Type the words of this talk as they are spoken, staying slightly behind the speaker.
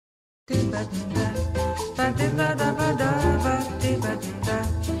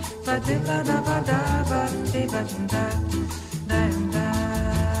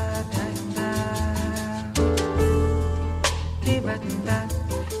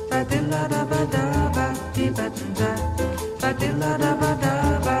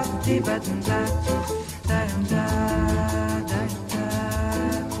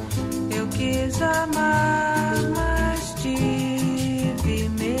Eu quis amar, mas tive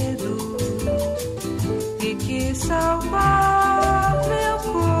medo e quis salvar meu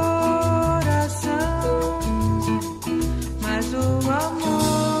coração. Mas o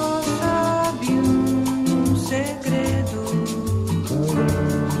amor sabe um segredo: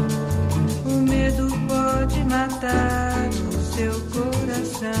 o medo pode matar o seu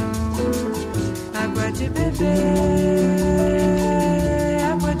coração. Água de beber,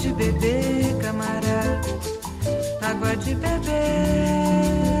 água de beber, camarada. Água de beber,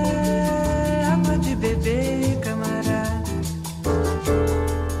 água de beber, camarada.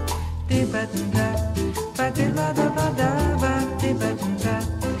 Tibadunda, badilada, tibadunda,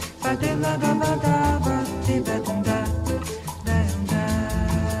 badilada, tibadunda.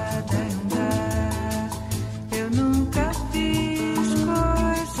 Eu nunca fiz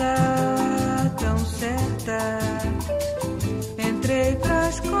coisa tão certa. Entrei pra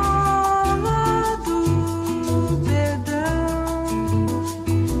escola do perdão.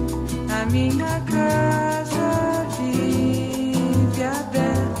 A minha casa vive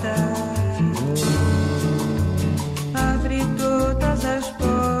aberta. Abre todas as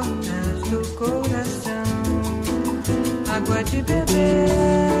portas do coração. Água de beber,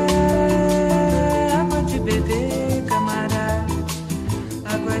 água de beber, camarada.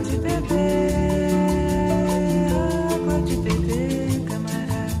 Água de beber, água de beber,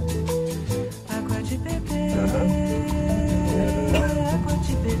 camarada. Água de beber, água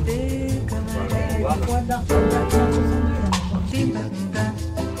de beber, camarada. Tibadunda,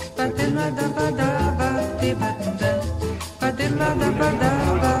 badilada, badaba, tibadunda, badilada,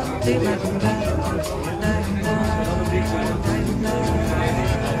 badaba, tibadunda.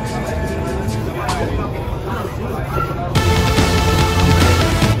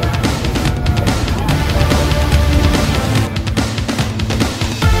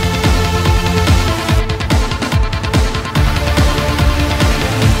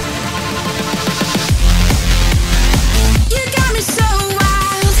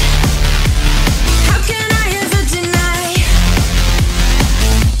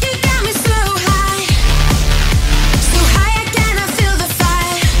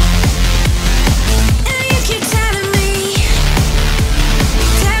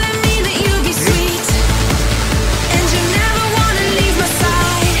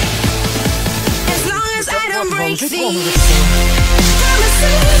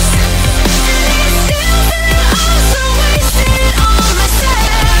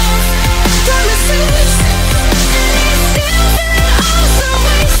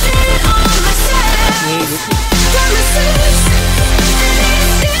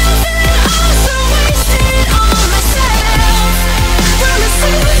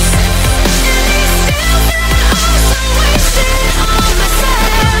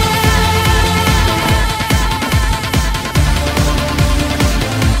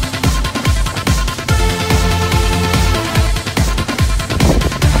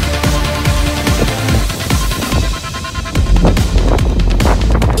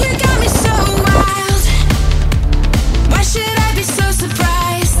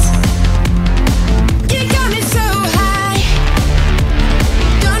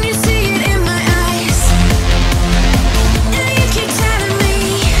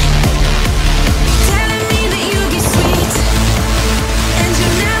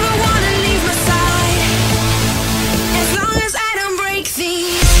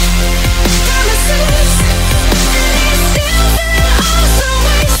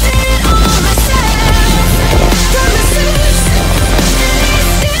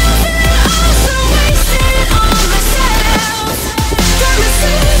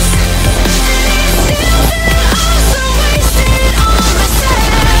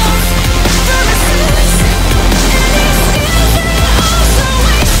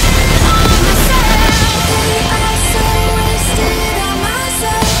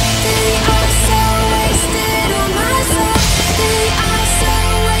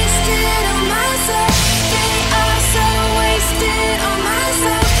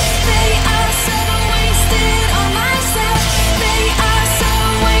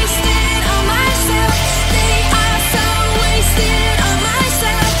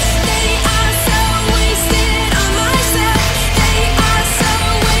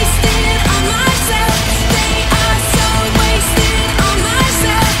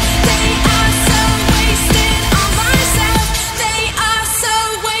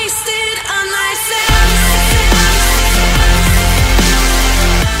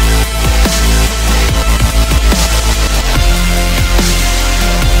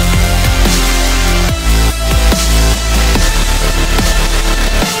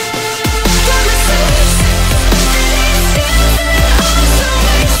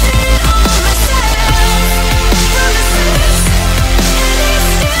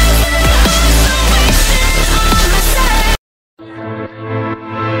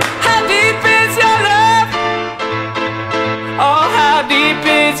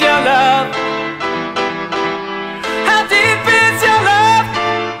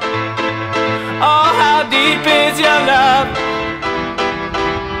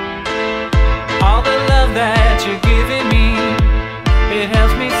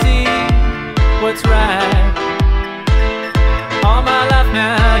 what's right. All my life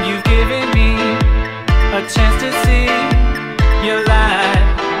now you've given me a chance to see your light.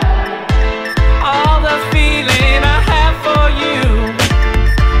 All the feeling I have for you,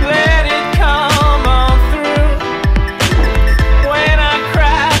 let it come on through. When I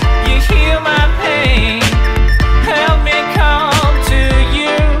cry, you heal my pain. Help me come to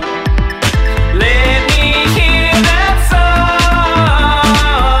you. Let me hear that song.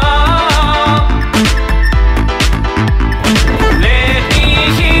 Let me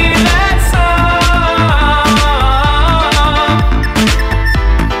hear that song.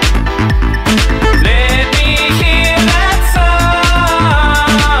 Let me hear that song.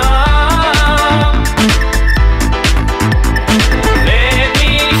 Let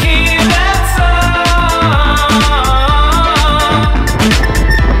me hear that song.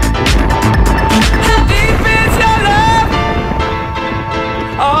 How deep is your love?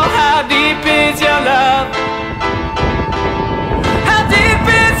 Oh, how deep is your love? How deep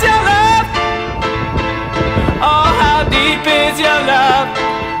is your love? Oh, how deep is your love?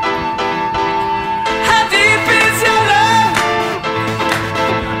 How deep is your love?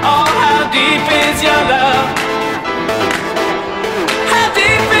 Oh, how deep is your love? How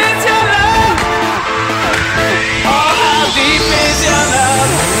deep is your love? Oh, how deep is your love?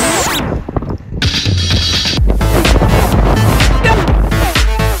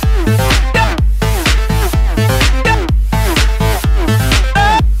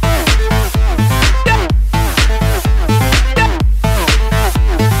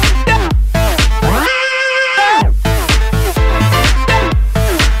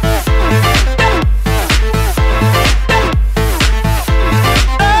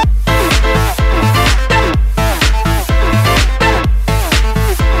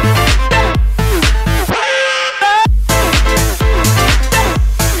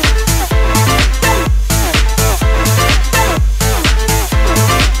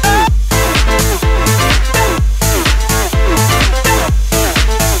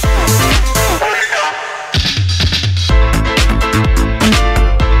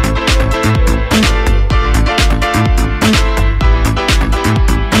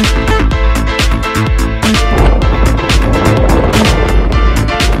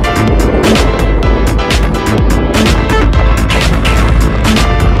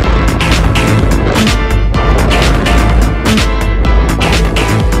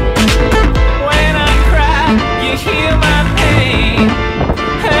 When I cry, you heal my pain.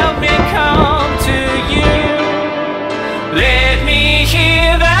 Help me come to you. Let me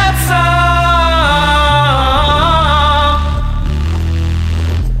hear that song.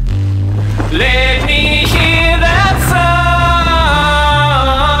 Let me hear that song.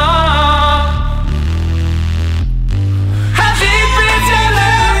 How deep is your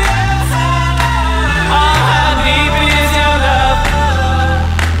love? Oh, how deep is your love?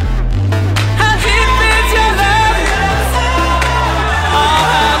 How deep is your love? Oh,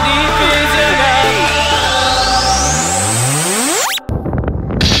 how deep is your love?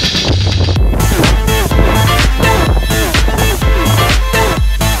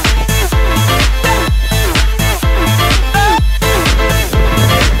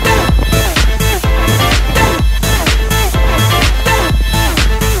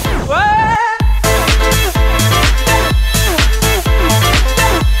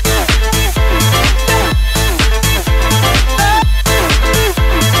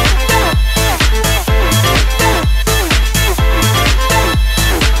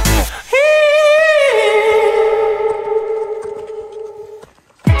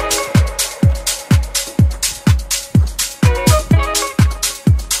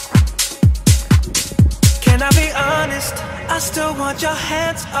 Can I be honest? I still want your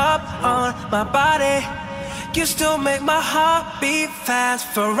hands up on my body. You still make my heart beat fast.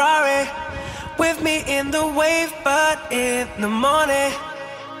 Ferrari with me in the wave, but in the morning.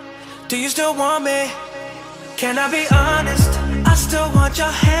 Do you still want me? Can I be honest? I still want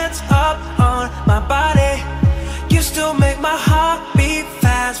your hands up on my body. You still make my heart beat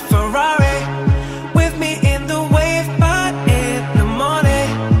fast. Ferrari with me in the wave, but in the morning.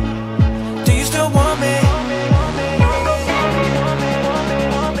 Do you still want me?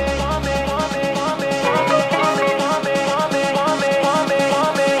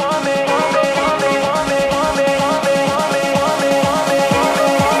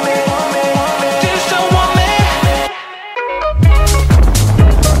 Do you still want me?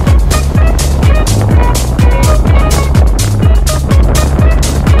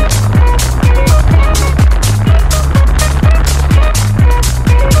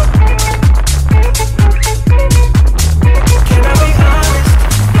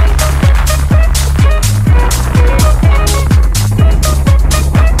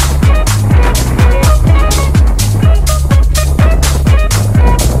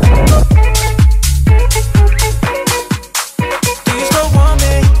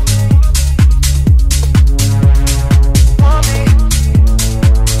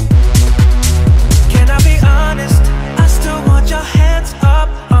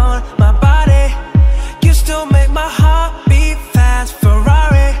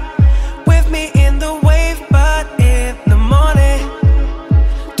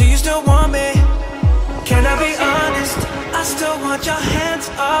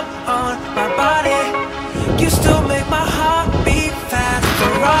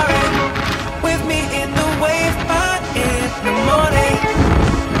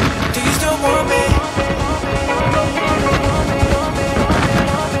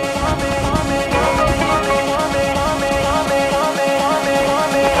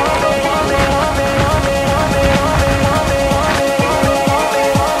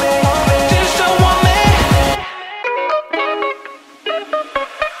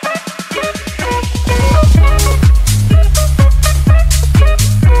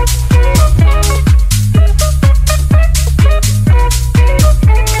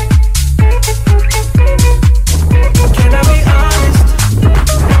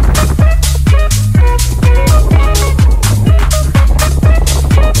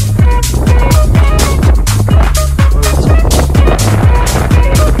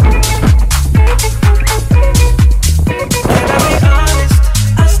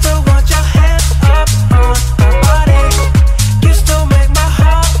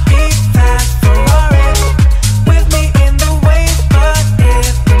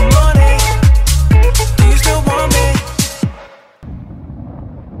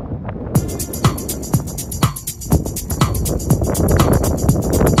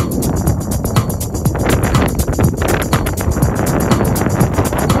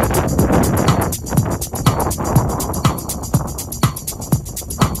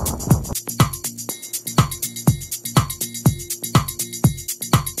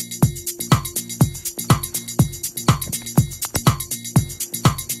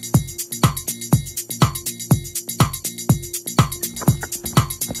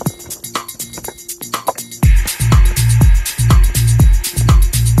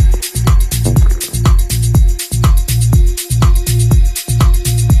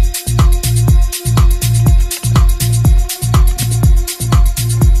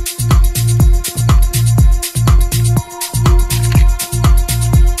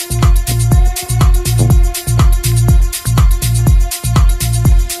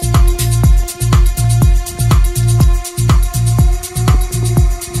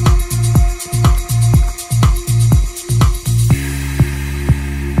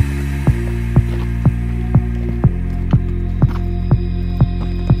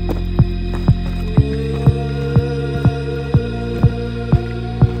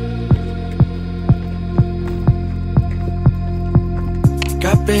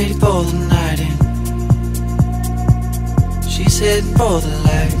 got ready for the night in. She's heading for the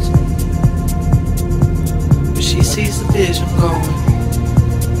lights, but she sees the vision going,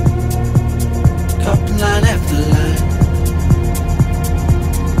 couple line after line.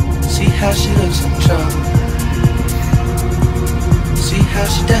 See how she looks in trouble, see how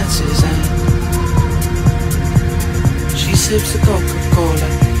she dances and she sips the Coca-Cola.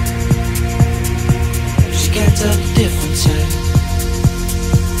 She can't tell the difference yet.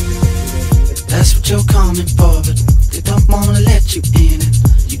 That's what you're coming for, but they don't wanna let you in it.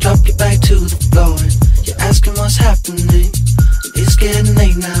 You drop your back to the floor and you're asking what's happening. It's getting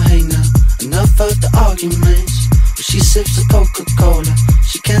late now, hey now, enough of the arguments. But she sips the Coca-Cola,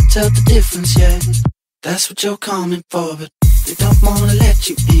 she can't tell the difference yet. That's what you're coming for, but they don't wanna let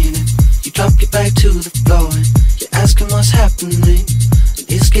you in it. You drop your back to the floor and you're asking what's happening.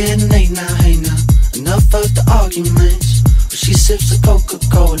 It's getting late now, hey now, enough of the arguments. But she sips the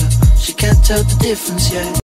Coca-Cola, she can't tell the difference yet.